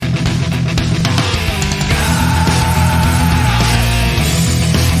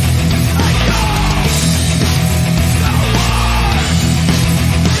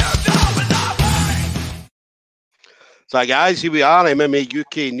So, guys, here we are, MMA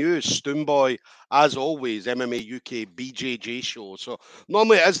UK News. Stoomboy, as always, MMA UK BJJ show. So,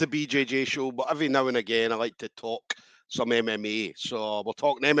 normally it is the BJJ show, but every now and again I like to talk some MMA. So, we're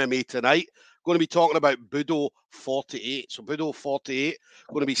talking MMA tonight. Going to be talking about Budo 48. So, Budo 48,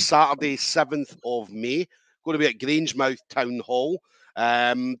 going to be Saturday, 7th of May. Going to be at Grangemouth Town Hall.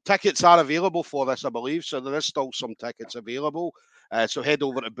 Tickets are available for this, I believe. So, there is still some tickets available. So, head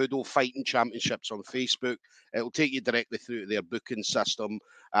over to Budo Fighting Championships on Facebook. It'll take you directly through to their booking system.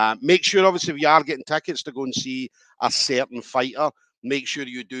 Make sure, obviously, if you are getting tickets to go and see a certain fighter, make sure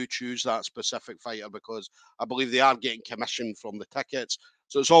you do choose that specific fighter because I believe they are getting commission from the tickets.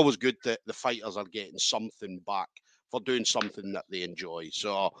 So it's always good that the fighters are getting something back for doing something that they enjoy.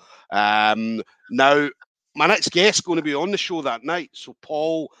 So now, my next guest is going to be on the show that night. So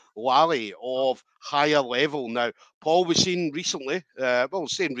Paul Lally of Higher Level. Now, Paul was seen recently.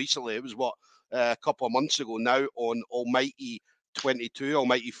 Saying recently, it was what? A couple of months ago now on Almighty 22,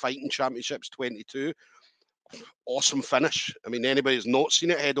 Almighty Fighting Championships 22. Awesome finish. I mean, anybody who's not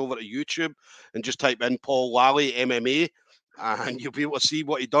seen it, head over to YouTube and just type in Paul Lally MMA and you'll be able to see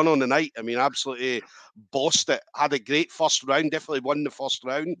what he done on the night. I mean, absolutely bossed it. Had a great first round, definitely won the first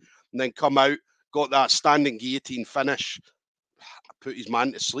round, and then come out, got that standing guillotine finish, put his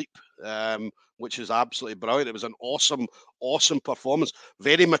man to sleep, which is absolutely brilliant. It was an awesome performance.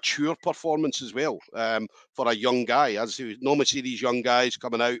 Very mature performance as well for a young guy. As you normally see these young guys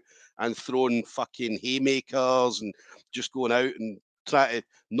coming out and throwing fucking haymakers and just going out and try to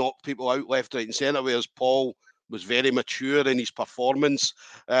knock people out left, right, and centre. Whereas Paul was very mature in his performance,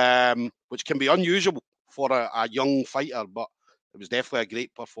 which can be unusual for a young fighter, but it was definitely a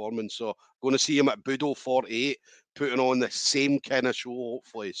great performance. So going to see him at Budo 48, putting on the same kind of show,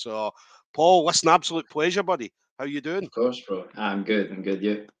 hopefully. So, Paul, listen, absolute pleasure, buddy. How you doing? Of course, bro. I'm good.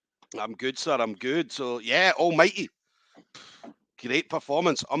 You? I'm good, sir. I'm good. So, yeah, Almighty. Great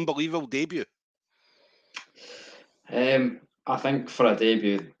performance. Unbelievable debut. I think for a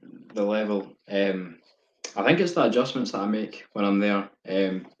debut, the level. I think it's the adjustments that I make when I'm there.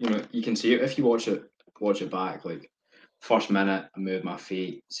 You can see it if you watch it back. Like first minute, I move my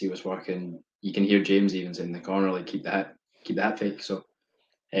feet, see what's working. You can hear James even in the corner, like keep the hip fake. So,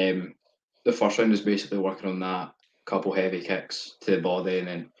 the first round is basically working on that. Couple heavy kicks to the body, and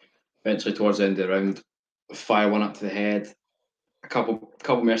then eventually towards the end of the round, fire one up to the head. A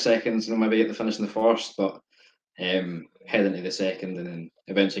couple more seconds, and maybe get the finish in the first, but head into the second, and then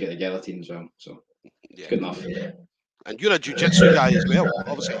eventually get the guillotine as well. So it's Yeah. good enough. And you're a jiu-jitsu guy as well.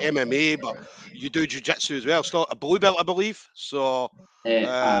 Obviously MMA, but you do jiu-jitsu as well. Still a blue belt, I believe. So,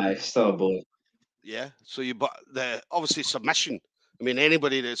 I still a bullet. yeah. So but the obviously submission. I mean,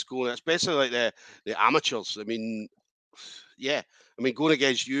 anybody that's going, especially like the amateurs. I mean, yeah. I mean, going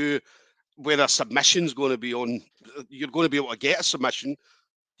against you, where a submission's going to be on, you're going to be able to get a submission.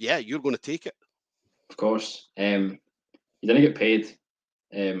 Yeah, you're going to take it. Of course. You didn't get paid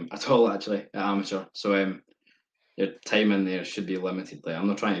at all actually at amateur. So your time in there should be limited. Like I'm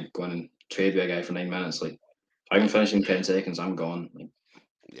not trying to go in and trade with a guy for 9 minutes. Like if I can finish in 10 seconds, I'm gone. Like,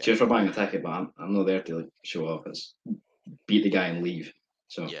 Yeah. cheers for buying a ticket, but I'm not there to like show up. It's beat the guy and leave.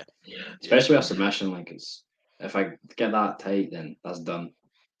 So Yeah. especially with a submission, like it's if I get that tight, then that's done.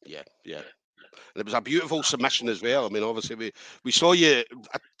 Yeah. Yeah. And it was a beautiful submission as well. I mean, obviously, we saw you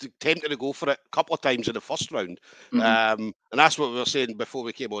attempting to go for it a couple of times in the first round. And that's what we were saying before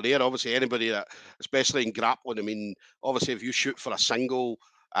we came on air. Obviously, anybody that, especially in grappling, I mean, obviously, if you shoot for a single,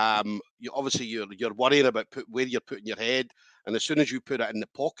 you're worrying about where you're putting your head. And as soon as you put it in the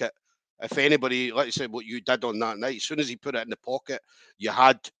pocket, if anybody, like I said, what you did on that night, as soon as he put it in the pocket, you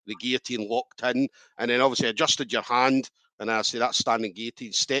had the guillotine locked in, and then obviously adjusted your hand. And I say that standing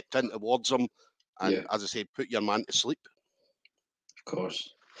guillotine, stepped in towards him, and as I said, put your man to sleep. Of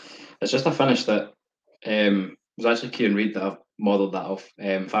course. It's just a finish that was actually Kieran Reid that I've modelled that off.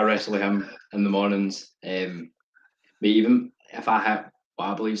 If I wrestle him in the mornings, but even if I hit what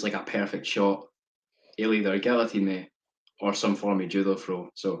I believe is like a perfect shot, he'll either guillotine me or some form of judo throw.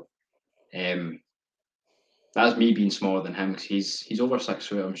 So that's me being smaller than him because he's over 6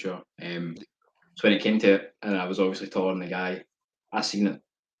 foot, I'm sure. So when it came to it, and I was obviously taller than the guy, I seen it.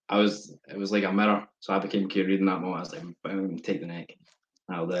 It was like a mirror. So I became Kieran Reid in that moment. I was like, boom, take the neck.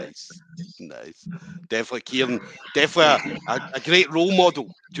 That'll do. Nice. Definitely, Kieran. Definitely a great role model.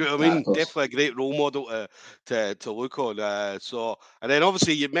 Do you know what I mean? Of course. Definitely a great role model to look on. And then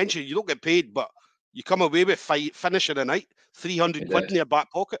obviously you mentioned you don't get paid, but you come away with finishing a night, 300 quid in your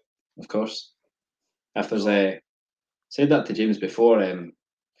back pocket. Of course. If there's a said that to James before,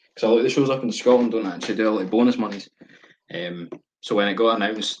 because a lot of the shows up in Scotland don't actually do a lot of bonus monies. So when it got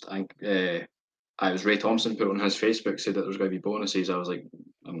announced, I I was Ray Thompson put on his Facebook, said that there was going to be bonuses. I was like,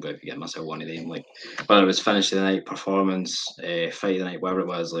 I'm going to be getting myself one of them. Like, whether it was finish of the night, performance, fight of the night, whatever it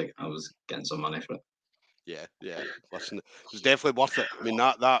was, like, I was getting some money for it. Yeah. Listen, it was definitely worth it. I mean,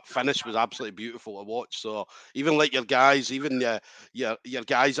 that finish was absolutely beautiful to watch. So even like your guys, even your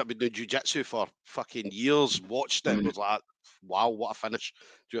guys that have been doing jiu-jitsu for fucking years, watched it, was like, wow, what a finish.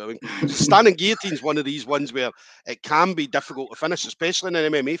 Do you know what I mean? So standing guillotine is one of these ones where it can be difficult to finish, especially in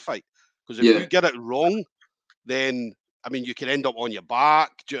an MMA fight. Because if you get it wrong, then I mean, you can end up on your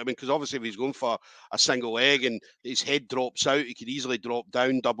back. Do you know what I mean? Because obviously, if he's going for a single leg and his head drops out, he could easily drop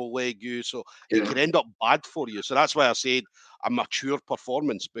down, double leg you. So it could end up bad for you. So that's why I said a mature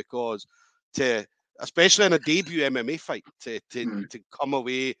performance, because especially in a debut MMA fight, to come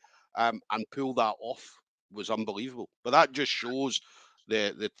away and pull that off was unbelievable. But that just shows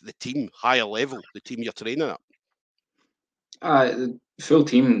the team higher level, the team you're training at. The full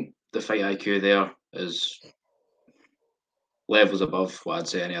team, the fight IQ there is levels above what I'd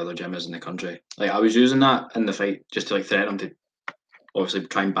say any other gym is in the country. Like, I was using that in the fight just to like threaten him to obviously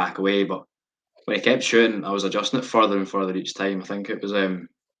try and back away, but when he kept shooting, I was adjusting it further and further each time. I think it was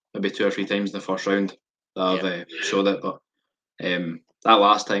maybe 2 or 3 times in the first round that I've showed it, but that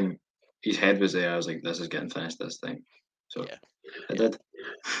last time his head was there. I was like, this is getting finished this time. So it did.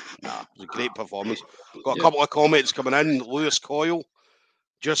 Nah, it was a great performance. Got a couple of comments coming in. Lewis Coyle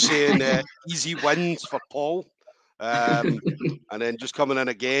just saying easy wins for Paul. And then just coming in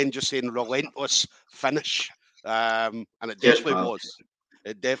again, just saying relentless finish. And it definitely was.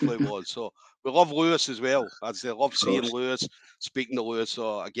 It definitely was. So we love Lewis as well. I love seeing Lewis, speaking to Lewis.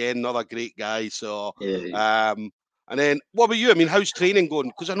 So again, another great guy. So and then what about you? I mean, how's training going?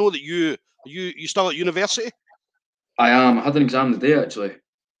 Because I know that you still at university. I am. I had an exam today actually.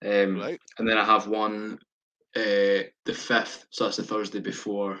 Right. And then I have one the 5th, so that's the Thursday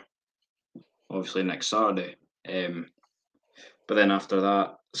before, obviously next Saturday. But then after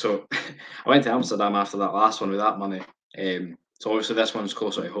that, so I went to Amsterdam after that last one with that money. So obviously this one's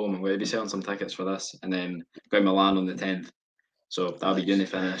closer to home. I'm going to be selling some tickets for this, and then going to Milan on the 10th. So that'll be uni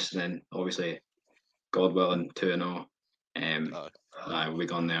finished, and then obviously, God willing, 2-0. We'll be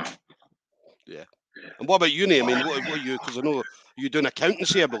gone there. Yeah. And what about uni? I mean, what are you? Because I know you're doing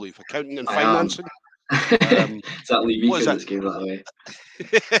accountancy, I believe, accounting and financing. Is that Lee Meeker that's gave that away?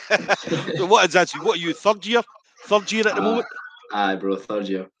 So what is that? What are you, third year? Third year at the moment? Aye, bro, third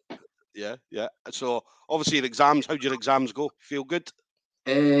year. Yeah. So obviously your exams, how'd your exams go? Feel good?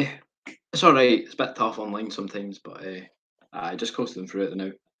 It's all right. It's a bit tough online sometimes, but I just coasting through it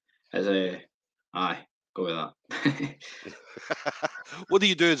now. Go with that. What do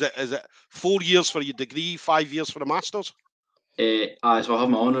you do? Is it 4 years for your degree, 5 years for the masters? So I'll have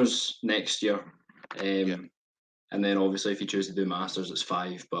my honours next year. And then obviously if you choose to do masters, it's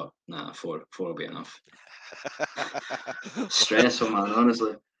 5. But nah, 4 will be enough. Stressful, man.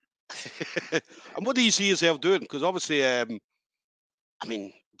 Honestly. And what do you see yourself doing? Because obviously, I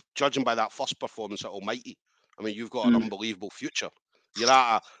mean, judging by that first performance at Almighty, I mean, you've got an unbelievable future. You're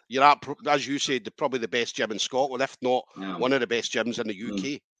at, as you said, probably the best gym in Scotland, if not one of the best gyms in the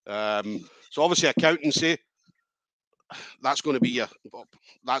UK. So obviously, accountancy, that's going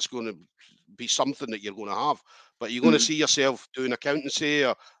to be something that you're going to have. But are you going to see yourself doing accountancy,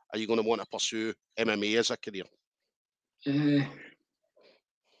 or are you going to want to pursue MMA as a career?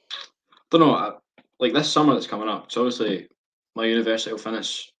 Don't know. Like this summer that's coming up, so obviously my university will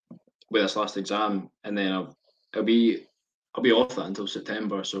finish with this last exam, and then I'll be off that until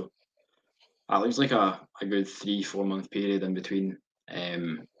September. So that looks like a good 3-4 month period in between.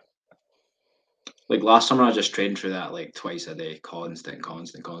 Like last summer, I just trained through that like twice a day, constant.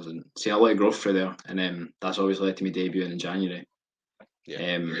 Seen a lot of growth through there, and that's obviously led to me debuting in January. So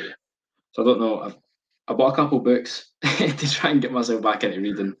I don't know. I bought a couple books to try and get myself back into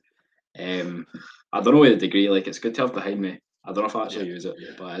reading. I don't know with a degree, like it's good to have behind me. I don't know if I actually use it,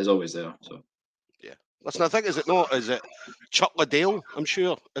 but it's always there. So listen, I think is it Chuck Liddell? I'm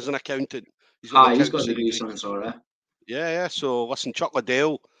sure is an accountant. He's got a degree, something sort of. Yeah. So listen, Chuck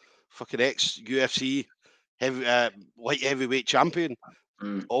Liddell, fucking ex-UFC light heavyweight champion,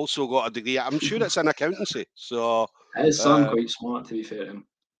 also got a degree. I'm sure it's in accountancy. So his son quite smart, to be fair to him.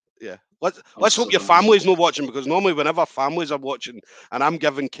 Yeah. Let's hope your family's not watching, because normally whenever families are watching and I'm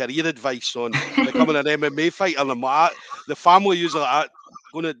giving career advice on becoming an MMA fighter, the family usually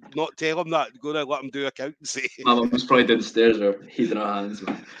going to not tell them that, going to let them do accountancy. My mum's probably downstairs or heaving her hands.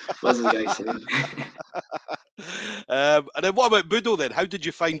 What's this guy saying? And then what about Budo then? How did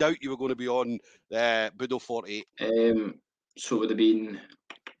you find out you were going to be on Budo 48? So it would have been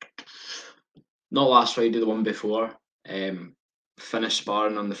not last Friday, the one before. Finished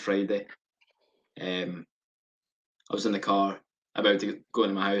sparring on the Friday. I was in the car about to go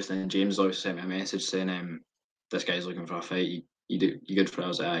into my house, and James Lewis sent me a message saying, "This guy's looking for a fight. You good for it?" I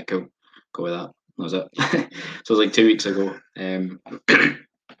was like, "Aye, cool, go with that." That was it. So it was like 2 weeks ago.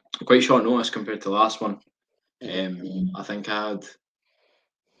 Quite short notice compared to the last one. I think I had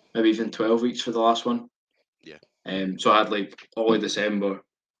maybe even 12 weeks for the last one. Yeah. So I had like all of December,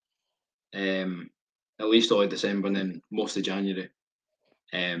 at least all of December, and then most of January.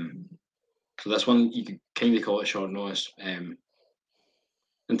 So this one you could kind of call it short notice.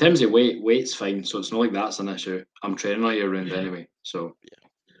 In terms of weight's fine, so it's not like that's an issue. I'm training all year round anyway, so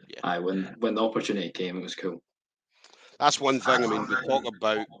Yeah. when the opportunity came, it was cool. That's one thing. I mean, we talk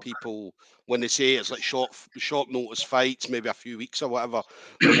about people when they say it's like short notice fights, maybe a few weeks or whatever.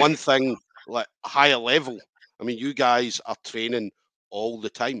 But one thing, like higher level, I mean, you guys are training all the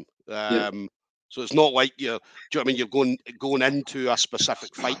time. So it's not like you're. Do you know what I mean? You're going into a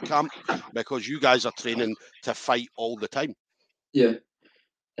specific fight camp because you guys are training to fight all the time. Yeah.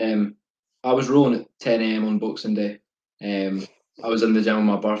 I was rolling at 10 a.m. on Boxing Day. I was in the gym on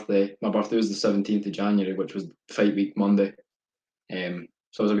my birthday. My birthday was the 17th of January, which was fight week Monday. So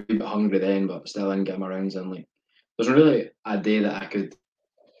I was a wee bit hungry then, but still didn't get my rounds in. Like, there's really a day that I could,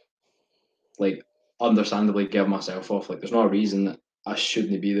 like, understandably give myself off. Like, there's no reason that I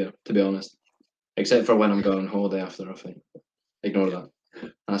shouldn't be there, to be honest, except for when I'm going on holiday after a fight. Ignore that.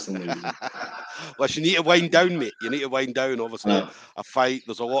 That's the only reason. Well, you need to wind down, mate. You need to wind down. Obviously, a fight.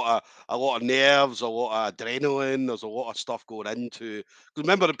 There's a lot of nerves, a lot of adrenaline. There's a lot of stuff going into. Because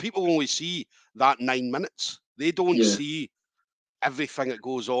remember, the people only see that 9 minutes. They don't see everything that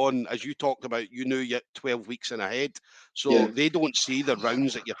goes on. As you talked about, you knew you're 12 weeks in ahead, so they don't see the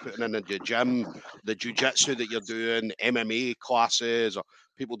rounds that you're putting in your gym, the jiu-jitsu that you're doing, MMA classes, or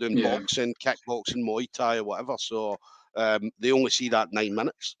people doing boxing, kickboxing, Muay Thai, or whatever. So they only see that 9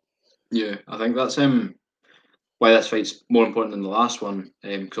 minutes. Yeah, I think that's why this fight's more important than the last one.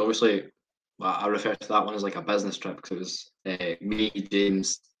 Because obviously, I refer to that one as like a business trip because it was me,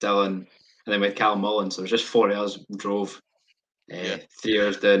 James, Dylan, and then with Cal Mullen. So it was just 4 hours drove, 3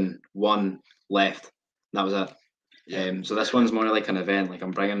 hours down, one left. That was it. So this one's more like an event. Like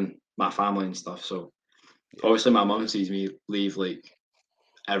I'm bringing my family and stuff. So obviously, my mum sees me leave like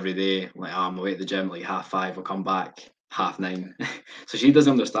every day. Like I'm away at the gym like 5:30. I'll come back 9:30. So she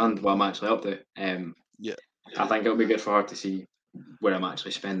doesn't understand what I'm actually up to. I think it'll be good for her to see where I'm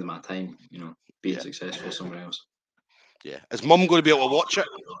actually spending my time, being successful somewhere else. Yeah. Is mum going to be able to watch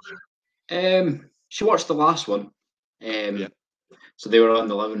it? She watched the last one. So they were in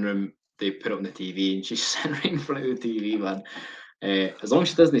the living room, they put it on the TV, and she's sitting right in front of the TV, man. As long as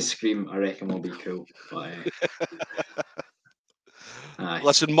she doesn't scream, I reckon we'll be cool. But,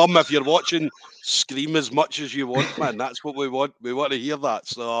 listen, mum, if you're watching, scream as much as you want, man. That's what we want. We want to hear that.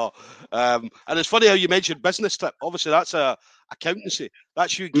 So, and it's funny how you mentioned business trip. Obviously, that's a accountancy.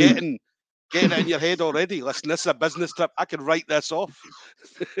 That's you getting it in your head already. Listen, this is a business trip. I can write this off.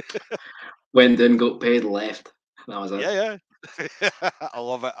 Went in, got paid, left. That was it. Yeah. I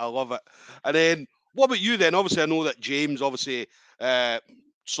love it. And then, what about you then? Obviously, I know that James obviously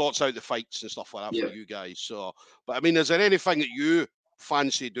sorts out the fights and stuff like that for you guys. So, but I mean, is there anything that you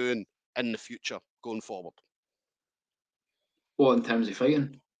fancy doing in the future going forward? What, in terms of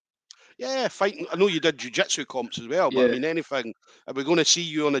fighting? Yeah, fighting. I know you did jiu-jitsu comps as well, but I mean, anything. Are we going to see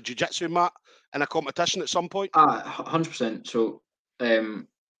you on a jiu-jitsu mat in a competition at some point? 100%. So, at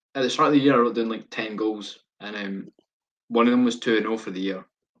the start of the year, I wrote down like 10 goals, and one of them was 2-0 for the year.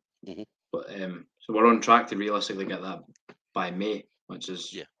 But so we're on track to realistically get that by May, which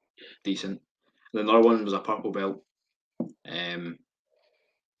is decent. And then another one was a purple belt.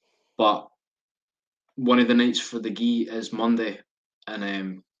 But one of the nights for the gi is Monday,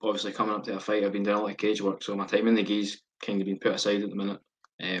 and obviously coming up to a fight, I've been doing a lot of cage work, so my time in the gi's kind of been put aside at the minute.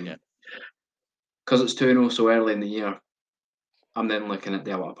 Because it's 2-0 so early in the year, I'm then looking at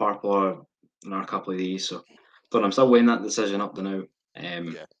a purple or another couple of these. So, but I'm still weighing that decision up to now.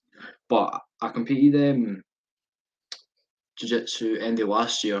 But I competed jiu-jitsu end of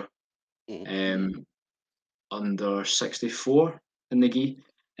last year, under 64 in the gi.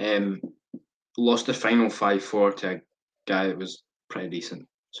 Lost the final 5-4 to a guy that was pretty decent.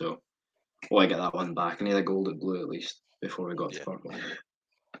 So, I get that one back. I need a gold at blue at least before we got to purple.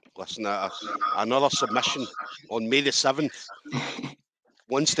 Listen, another submission on May the 7th.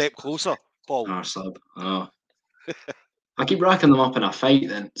 One step closer, Paul. Our sub. Oh. I keep racking them up in a fight,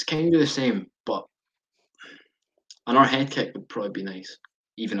 then it's kind of the same, but another head kick would probably be nice.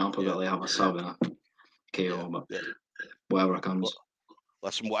 Even up a bit, like have a sub and a KO, but whatever comes.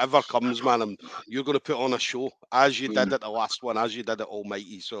 Listen, whatever comes, man, you're going to put on a show as you did at the last one, as you did at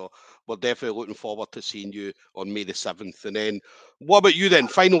Almighty. So we're definitely looking forward to seeing you on May the 7th. And then, what about you then?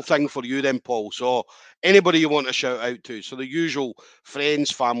 Final thing for you then, Paul. So anybody you want to shout out to? So the usual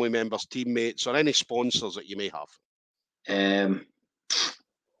friends, family members, teammates, or any sponsors that you may have.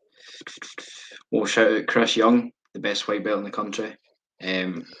 We'll shout out Chris Young, the best white belt in the country.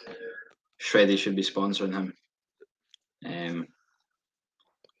 Shreddy should be sponsoring him.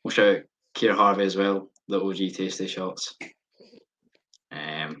 We'll shout out Keir Harvey as well, the OG Tasty Shots.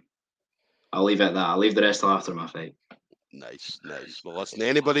 I'll leave it at that. I'll leave the rest till after my fight. Nice. Well, listen,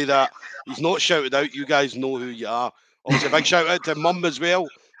 anybody that he's not shouted out, you guys know who you are. Also, a big shout out to Mum as well.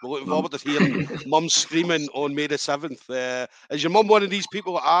 We're looking forward to hearing Mum screaming on May the 7th. Is your mum one of these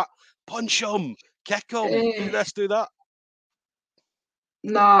people that punch him, kick him, do this, do that?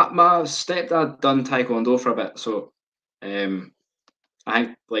 Nah, my stepdad done Taekwondo for a bit, so I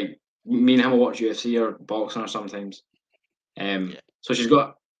think like me and him will watch UFC or boxing or sometimes. So she's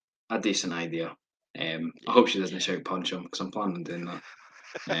got a decent idea. I hope she doesn't shout punch him because I'm planning on doing that.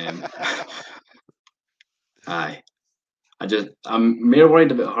 Aye. I'm more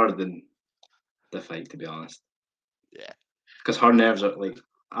worried about her than the fight, to be honest. Yeah. Because her nerves are like,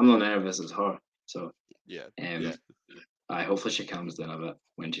 I'm not nervous as her. So yeah. Hopefully she calms down a bit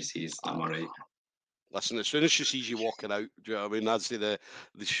when she sees I'm alright. Listen, as soon as she sees you walking out, do you know what I mean? That's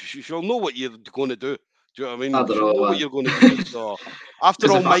she'll know what you're going to do. Do you know what I mean? She'll know what you're going to do. So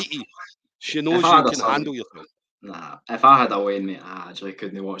after Almighty, she knows you can handle yourself. Nah, if I had a win, mate, I actually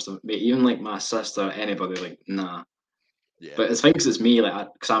couldn't watch them. Mate, even like my sister, anybody, like, nah. Yeah. But it thinks it's me,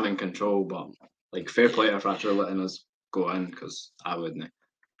 like, because I'm in control. But like, fair play to her for actually letting us go in, because I wouldn't.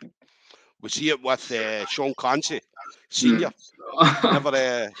 We see it with Sean Clancy, Senior.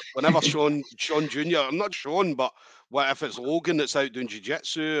 Whenever Sean Junior, I'm not Sean, but what if it's Logan that's out doing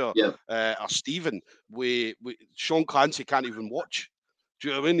jiu-jitsu or Stephen? Sean Clancy can't even watch. Do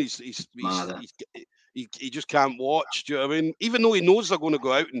you know what I mean? He just can't watch. Do you know what I mean? Even though he knows they're going to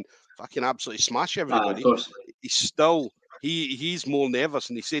go out and fucking absolutely smash everybody, he's still he's more nervous,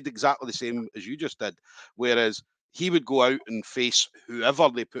 and he said exactly the same as you just did. Whereas he would go out and face whoever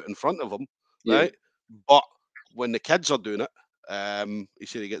they put in front of him, right? But when the kids are doing it, he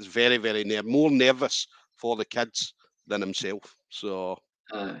said he gets very, very more nervous for the kids than himself. So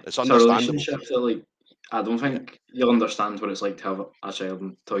it's understandable. It's a relationship that, like, I don't think you'll understand what it's like to have a child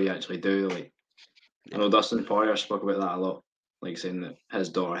until you actually do. Like, I know Dustin Poirier spoke about that a lot, like saying that his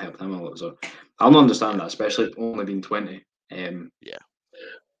daughter helped him a lot. So I'll not understand that, especially only being 20.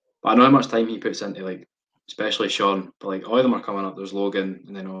 But I know how much time he puts into, like, especially Sean. But like all of them are coming up. There's Logan,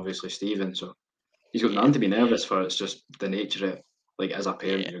 and then obviously Stephen. So he's got nothing to be nervous for. It's just the nature of it. Like, as a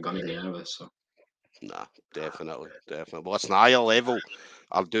parent, you're gonna be nervous. So. Nah, definitely. Well, listen, higher level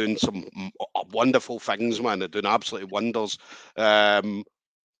are doing some wonderful things, man. They're doing absolutely wonders. I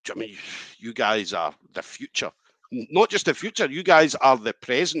mean, you guys are the future. Not just the future, you guys are the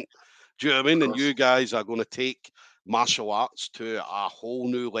present. Do you know what I mean? And you guys are going to take martial arts to a whole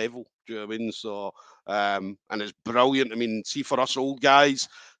new level. Do you know what I mean? So, and it's brilliant. I mean, see, for us old guys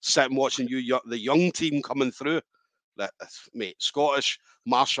sitting watching the young team coming through, mate, Scottish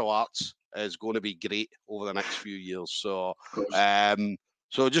martial arts is going to be great over the next few years. So,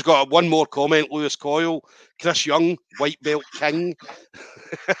 so just got one more comment, Lewis Coyle. Chris Young, white belt king.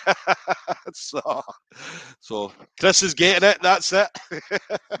 so Chris is getting it. That's it.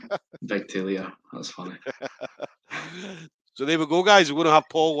 Big Talia. That's funny. So there we go, guys. We're going to have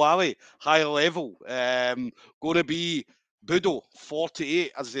Paul Lally, higher level. Going to be Budo,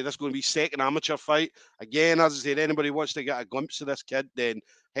 48. As I say, this is going to be second amateur fight. Again, as I said, anybody wants to get a glimpse of this kid, then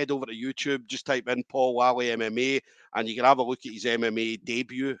head over to YouTube. Just type in Paul Lally MMA, and you can have a look at his MMA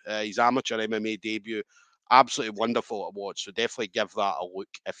debut, his amateur MMA debut. Absolutely wonderful to watch. So definitely give that a look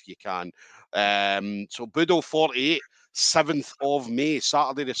if you can. So Budo, 48, 7th of May,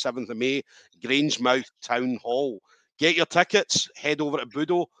 Saturday the 7th of May, Grangemouth Town Hall. Get your tickets. Head over to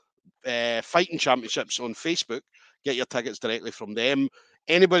Budo Fighting Championships on Facebook. Get your tickets directly from them.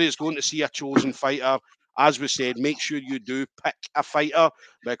 Anybody that's going to see a chosen fighter, as we said, make sure you do pick a fighter,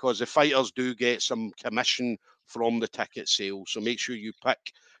 because the fighters do get some commission from the ticket sale. So make sure you pick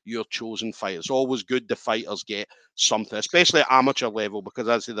your chosen fighter. It's always good the fighters get something, especially at amateur level, because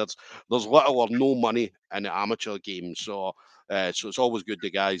as I say, there's little or no money in the amateur game. So it's always good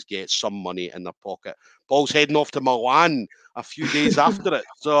the guys get some money in their pocket. Paul's heading off to Milan a few days after it.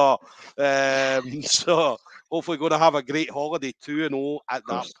 So so hopefully going to have a great holiday 2-0 at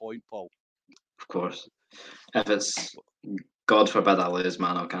that point, Paul. Of course. If it's, God forbid I lose,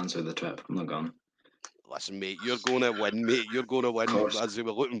 man, I'll cancel the trip. I'm not going. Listen, mate, you're going to win, mate. You're going to win. course. As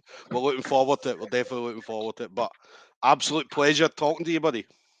we're looking forward to it. We're definitely looking forward to it. But absolute pleasure talking to you, buddy.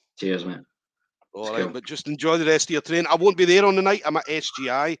 Cheers, mate. All right, but just enjoy the rest of your training. I won't be there on the night. I'm at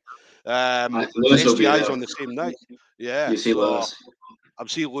SGI. Lewis will be SGI is there. on the same night. Yeah, You see Lewis. I'll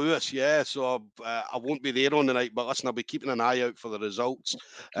see Lewis, yeah. So I won't be there on the night, but listen, I'll be keeping an eye out for the results.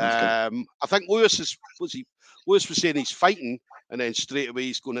 I think Lewis was saying he's fighting, and then straight away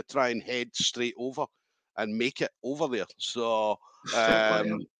he's going to try and head straight over and make it over there. So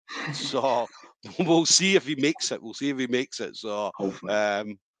so we'll see if he makes it. So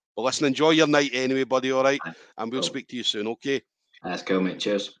but listen, enjoy your night anyway, buddy. All right, and we'll speak to you soon. Okay. That's cool, mate.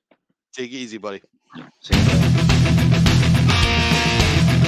 Cheers. Take it easy, buddy. See you.